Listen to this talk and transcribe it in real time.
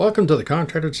Welcome to the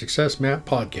Contractor Success Map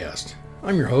podcast.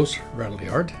 I'm your host, Bradley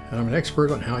Hart, and I'm an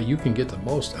expert on how you can get the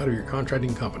most out of your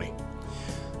contracting company.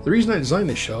 The reason I designed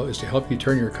this show is to help you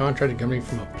turn your contracting company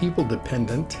from a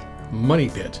people-dependent money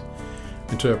pit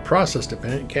into a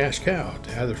process-dependent cash cow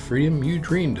to have the freedom you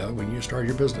dreamed of when you started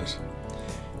your business.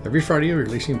 Every Friday, we're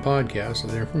releasing podcasts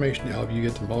with information to help you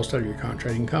get the most out of your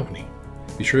contracting company.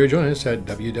 Be sure to join us at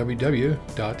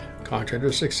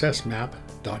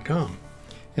www.contractorsuccessmap.com.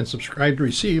 and subscribe to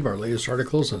receive our latest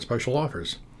articles and special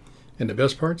offers. And the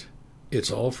best part,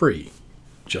 it's all free,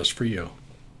 just for you.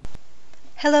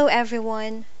 Hello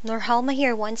everyone, Norhalma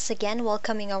here once again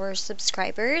welcoming our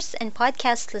subscribers and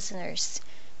podcast listeners.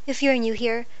 If you're new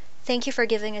here, thank you for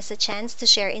giving us a chance to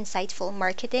share insightful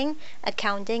marketing,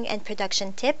 accounting, and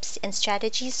production tips and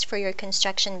strategies for your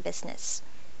construction business.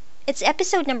 It's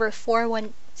episode number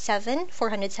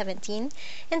 417,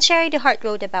 and Sherry DeHart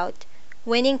wrote about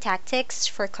winning tactics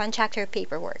for contractor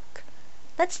paperwork.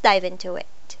 Let's dive into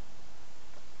it.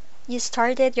 You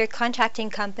started your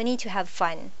contracting company to have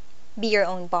fun, be your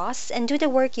own boss, and do the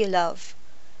work you love.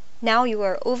 Now you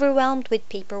are overwhelmed with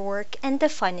paperwork and the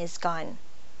fun is gone.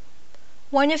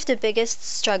 One of the biggest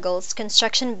struggles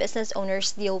construction business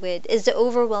owners deal with is the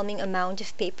overwhelming amount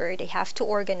of paper they have to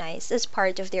organize as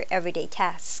part of their everyday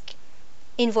task.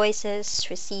 Invoices,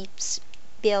 receipts,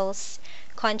 bills,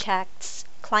 contracts,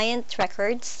 client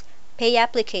records, pay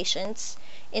applications,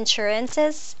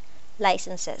 insurances,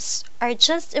 licenses are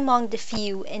just among the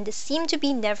few and they seem to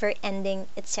be never-ending,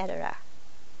 etc.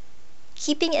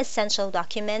 Keeping essential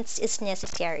documents is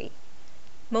necessary.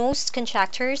 Most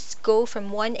contractors go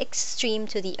from one extreme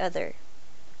to the other.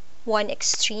 One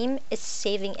extreme is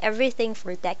saving everything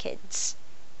for decades,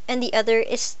 and the other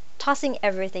is tossing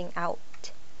everything out.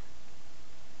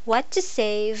 What to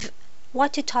save,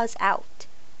 what to toss out.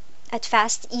 At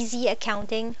Fast Easy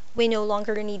Accounting, we no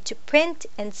longer need to print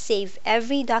and save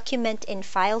every document in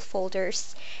file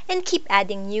folders and keep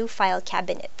adding new file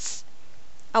cabinets.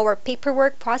 Our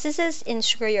paperwork processes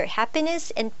ensure your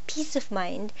happiness and peace of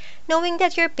mind knowing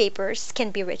that your papers can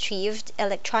be retrieved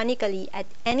electronically at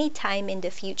any time in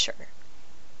the future.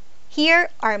 Here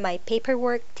are my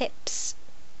paperwork tips.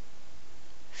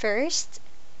 First,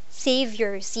 save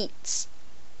your receipts.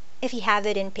 If you have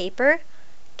it in paper,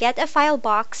 get a file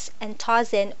box and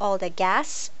toss in all the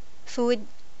gas, food,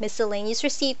 miscellaneous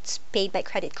receipts paid by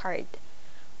credit card.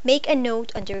 Make a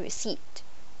note on the receipt.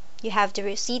 You have the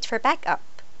receipt for backup.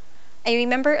 I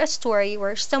remember a story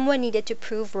where someone needed to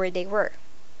prove where they were.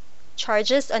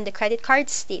 Charges on the credit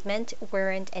card statement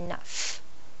weren't enough.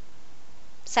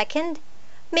 Second,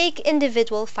 make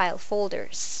individual file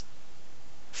folders.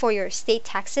 For your state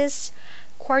taxes,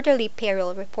 quarterly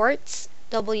payroll reports,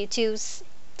 W-2s,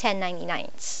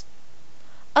 1099s.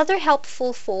 Other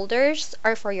helpful folders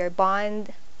are for your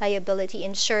bond, liability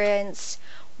insurance,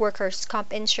 workers'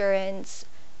 comp insurance,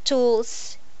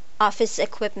 tools, office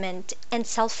equipment, and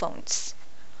cell phones.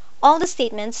 All the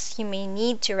statements you may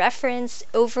need to reference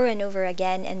over and over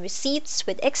again and receipts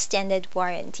with extended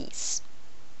warranties.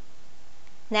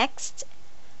 Next,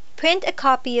 print a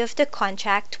copy of the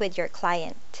contract with your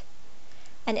client.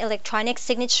 An electronic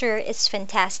signature is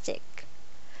fantastic.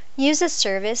 Use a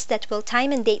service that will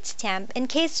time and date stamp in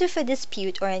case of a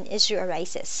dispute or an issue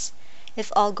arises.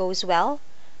 If all goes well,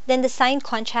 then the signed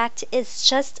contract is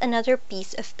just another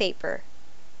piece of paper.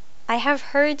 I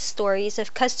have heard stories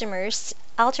of customers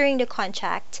altering the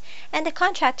contract and the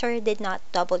contractor did not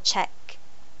double check.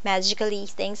 Magically,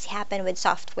 things happen with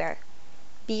software.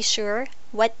 Be sure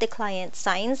what the client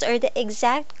signs are the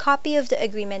exact copy of the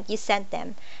agreement you sent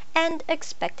them and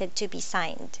expected to be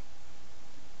signed.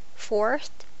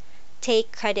 Fourth,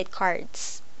 take credit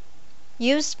cards.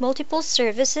 Use multiple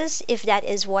services if that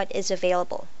is what is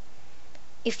available.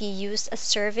 If you use a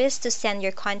service to send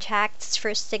your contracts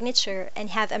for signature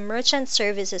and have a merchant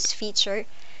services feature,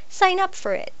 sign up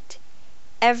for it.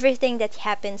 Everything that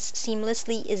happens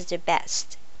seamlessly is the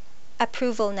best.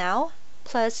 Approval now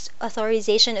plus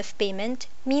authorization of payment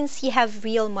means you have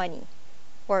real money,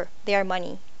 or their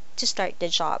money, to start the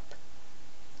job.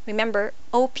 Remember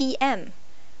OPM.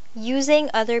 Using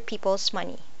other people's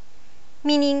money,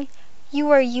 meaning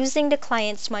you are using the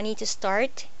client's money to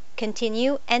start,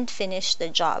 continue, and finish the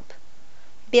job.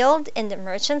 Build in the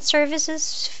merchant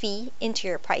services fee into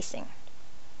your pricing.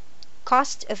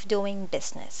 Cost of doing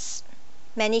business.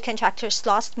 Many contractors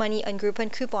lost money on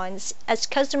Groupon coupons as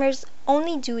customers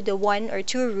only do the 1 or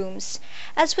 2 rooms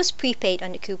as was prepaid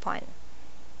on the coupon.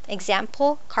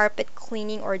 Example, carpet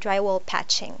cleaning or drywall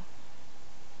patching.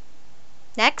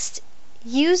 Next,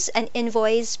 use an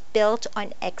invoice built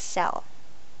on Excel.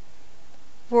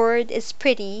 Word is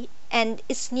pretty and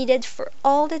is needed for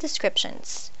all the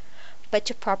descriptions, But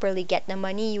to properly get the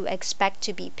money you expect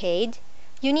to be paid,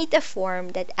 you need a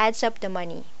form that adds up the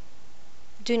money.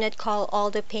 Do not call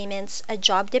all the payments a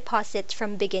job deposit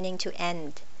from beginning to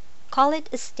end. Call it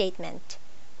a statement,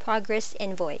 progress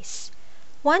invoice.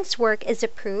 Once work is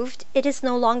approved, it is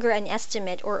no longer an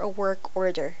estimate or a work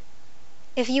order.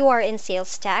 If you are in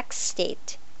sales tax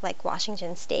state, like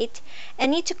Washington State,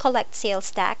 and need to collect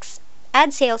sales tax,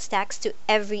 add sales tax to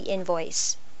every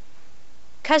invoice.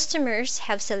 Customers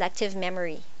have selective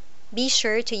memory. Be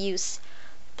sure to use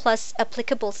plus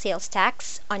applicable sales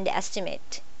tax on the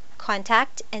estimate,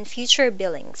 contact, and future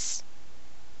billings.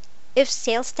 If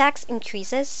sales tax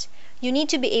increases, you need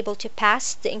to be able to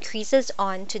pass the increases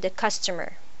on to the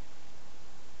customer.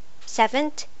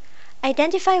 Seventh,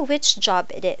 identify which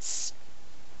job it is.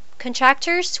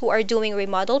 Contractors who are doing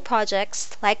remodel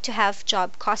projects like to have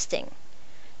job costing.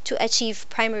 To achieve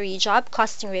primary job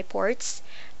costing reports,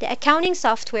 the accounting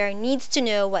software needs to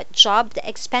know what job the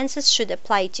expenses should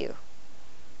apply to.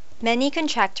 Many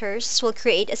contractors will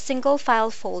create a single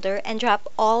file folder and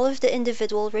drop all of the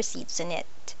individual receipts in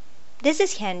it. This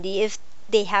is handy if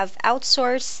they have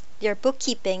outsourced their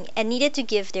bookkeeping and needed to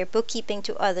give their bookkeeping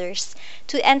to others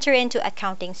to enter into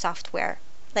accounting software,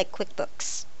 like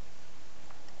QuickBooks.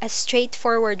 A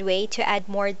straightforward way to add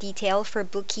more detail for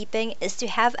bookkeeping is to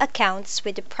have accounts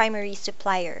with the primary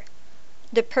supplier.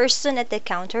 The person at the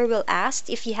counter will ask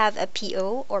if you have a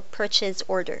PO or purchase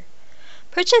order.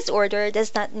 Purchase order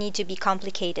does not need to be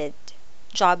complicated.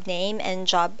 Job name and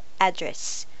job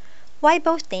address. Why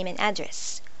both name and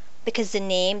address? Because the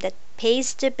name that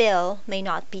pays the bill may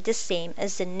not be the same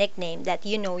as the nickname that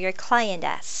you know your client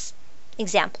as.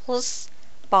 Examples: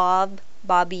 Bob,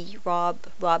 Bobby, Rob,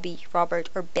 Robbie, Robert,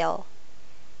 or Bill.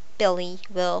 Billy,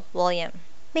 Will, William.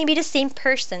 May be the same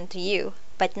person to you,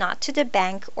 but not to the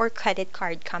bank or credit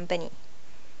card company.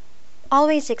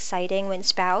 Always exciting when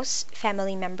spouse,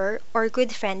 family member, or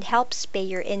good friend helps pay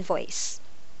your invoice.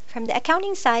 From the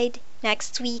accounting side,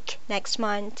 next week, next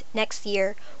month, next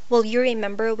year, will you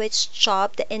remember which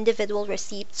job the individual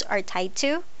receipts are tied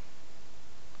to?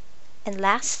 And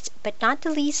last but not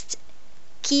the least,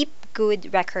 keep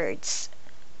good records.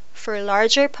 For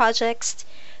larger projects,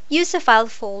 use a file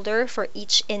folder for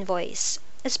each invoice,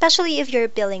 especially if you're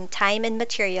billing time and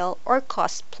material or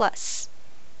cost plus.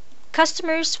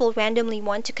 Customers will randomly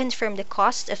want to confirm the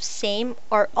cost of same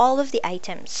or all of the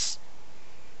items.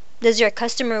 Does your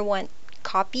customer want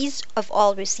copies of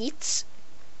all receipts?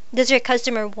 Does your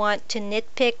customer want to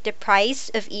nitpick the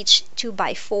price of each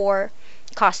 2x4,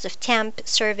 cost of temp,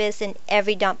 service, and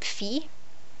every dump fee?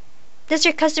 Does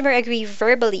your customer agree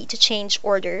verbally to change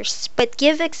orders but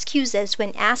give excuses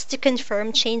when asked to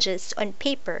confirm changes on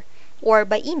paper or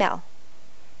by email?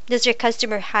 Does your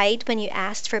customer hide when you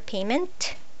asked for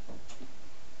payment?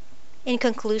 In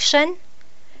conclusion,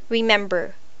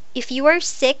 remember, if you are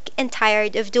sick and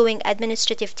tired of doing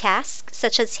administrative tasks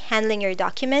such as handling your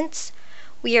documents,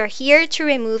 we are here to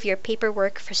remove your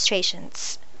paperwork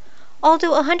frustrations.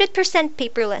 Although 100%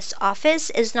 paperless office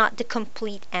is not the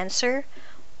complete answer,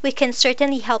 we can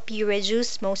certainly help you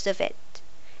reduce most of it.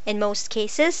 In most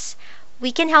cases,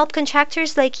 we can help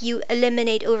contractors like you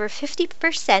eliminate over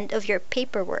 50% of your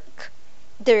paperwork.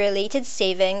 The related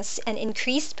savings and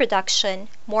increased production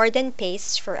more than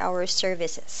pays for our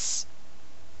services.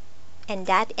 And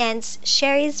that ends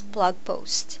Sherry's blog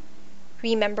post.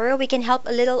 Remember, we can help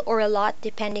a little or a lot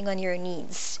depending on your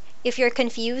needs. If you're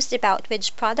confused about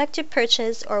which product to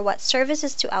purchase or what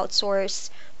services to outsource,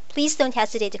 please don't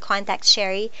hesitate to contact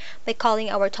Sherry by calling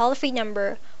our toll-free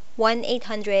number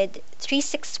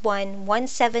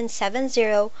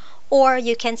 1-800-361-1770, or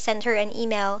you can send her an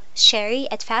email,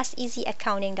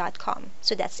 sherry@fasteasyaccounting.com.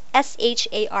 So that's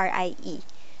SHARIE,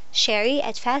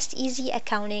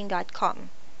 sherry@fasteasyaccounting.com.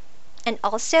 And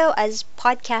also, as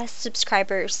podcast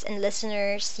subscribers and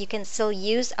listeners, you can still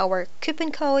use our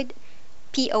coupon code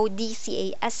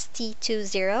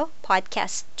PODCAST20,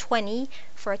 podcast20,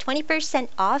 for 20%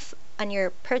 off on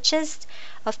your purchase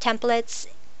of templates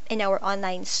in our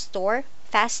online store,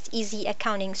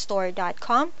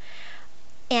 fasteasyaccountingstore.com,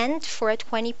 and for a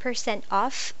 20%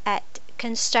 off at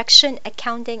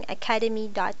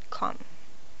constructionaccountingacademy.com.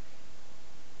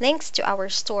 Links to our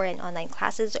store and online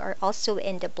classes are also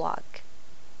in the blog.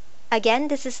 Again,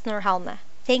 this is Norhalma.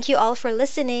 Thank you all for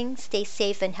listening. Stay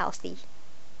safe and healthy.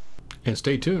 And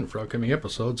stay tuned for upcoming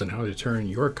episodes on how to turn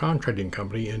your contracting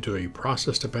company into a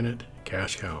process-dependent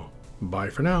cash cow. Bye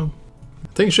for now.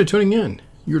 Thanks for tuning in.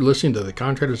 You're listening to the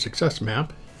Contractor Success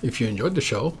Map. If you enjoyed the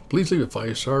show, please leave a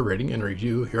 5-star rating and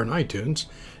review here on iTunes,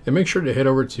 and make sure to head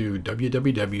over to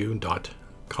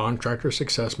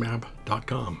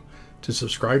www.contractorsuccessmap.com to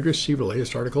subscribe to receive the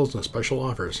latest articles and special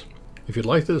offers. If you'd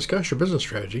like to discuss your business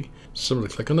strategy, simply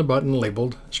click on the button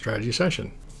labeled Strategy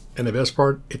Session. And the best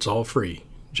part, it's all free,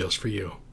 just for you.